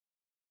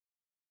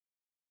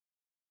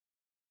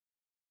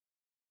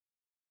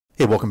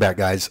Hey, welcome back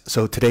guys.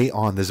 So today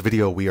on this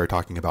video we are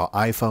talking about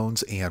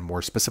iPhones, and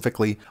more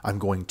specifically I'm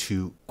going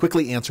to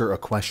quickly answer a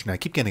question I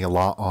keep getting a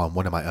lot on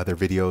one of my other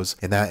videos,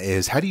 and that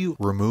is, how do you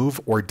remove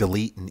or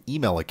delete an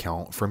email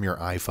account from your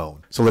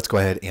iPhone? So let's go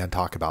ahead and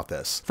talk about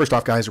this. First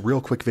off guys,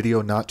 real quick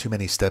video, not too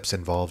many steps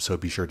involved, so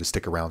be sure to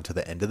stick around to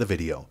the end of the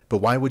video. But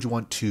why would you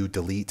want to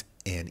delete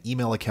an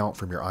email account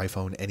from your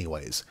iPhone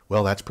anyways?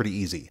 Well, that's pretty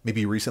easy.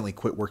 Maybe you recently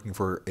quit working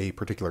for a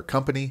particular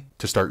company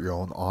to start your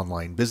own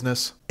online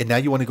business, and now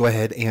you want to go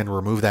ahead and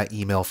remove that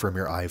email from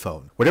your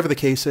iPhone. Whatever the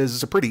case is,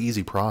 it's a pretty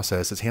easy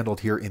process. It's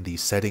handled here in the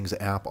settings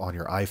app on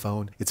your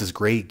iPhone. It's this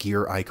gray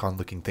gear icon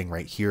looking thing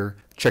right here.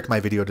 Check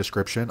my video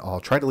description. I'll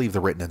try to leave the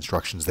written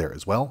instructions there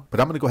as well, but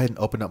I'm going to go ahead and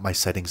open up my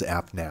settings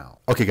app now.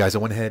 Okay guys, I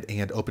went ahead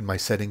and opened my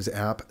settings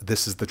app.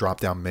 This is the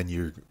drop down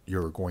menu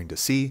you're going to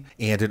see,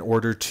 and in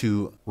order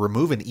to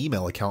remove an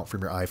email account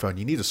from your iPhone,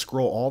 you need to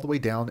scroll all the way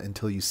down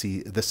until you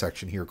see this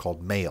section here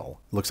called Mail.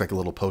 It looks like a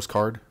little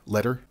postcard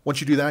letter.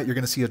 Once you do that, you're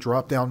going to see a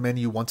drop down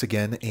menu once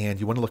again, and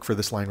you want to look for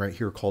this line right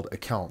here called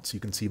Accounts. You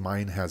can see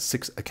mine has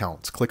 6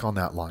 accounts. Click on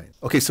that line.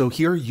 Okay, so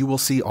here you will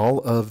see all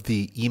of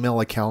the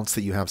email accounts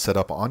that you have set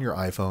up on your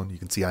iPhone. You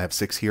can see I have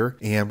 6 here,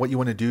 and what you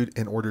want to do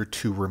in order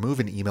to remove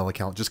an email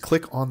account, just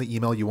click on the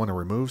email you want to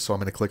remove. So I'm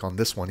going to click on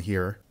this one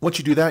here. Once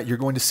you do that, you're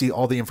going to see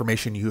all the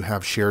information you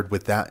have shared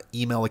with that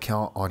email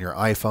account on your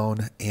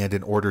iPhone, and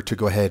in order to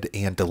go ahead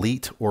and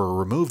delete or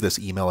remove this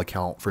email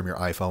account from your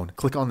iPhone,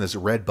 click on this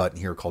red button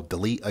here called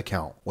Delete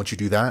Account. Once you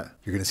do that,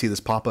 you're going to see this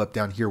pop up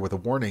down here with a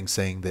warning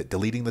saying that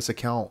deleting this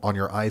account on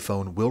your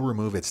iPhone will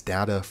remove its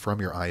data from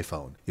your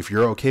iPhone. If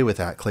you're okay with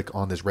that, click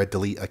on this red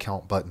Delete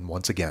Account button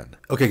once again.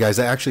 Okay guys,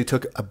 that actually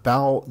took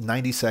about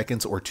 90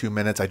 seconds or 2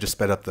 minutes. I just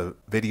sped up the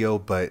video,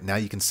 but now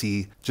you can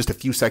see just a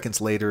few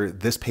seconds later,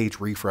 this page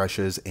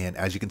refreshes, and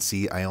as you can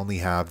see, I only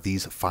have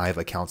these 5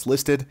 accounts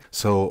listed.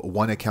 So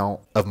one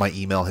account of my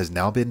email has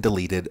now been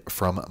deleted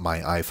from my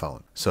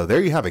iPhone. So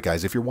there you have it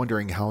guys. If you're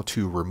wondering how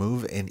to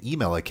remove an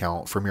email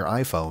account from your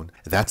iPhone,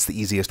 that's the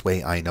easiest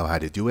way I know how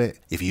to do it.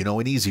 If you know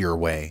an easier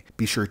way,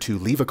 be sure to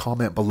leave a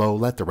comment below.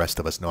 Let the rest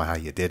of us know how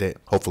you did it.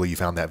 Hopefully you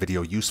found that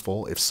video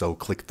useful. If so,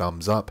 click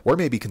thumbs up, or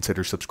maybe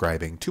consider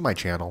subscribing to my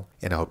channel,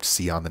 and I hope to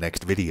see you on the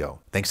next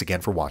video. Thanks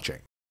again for watching.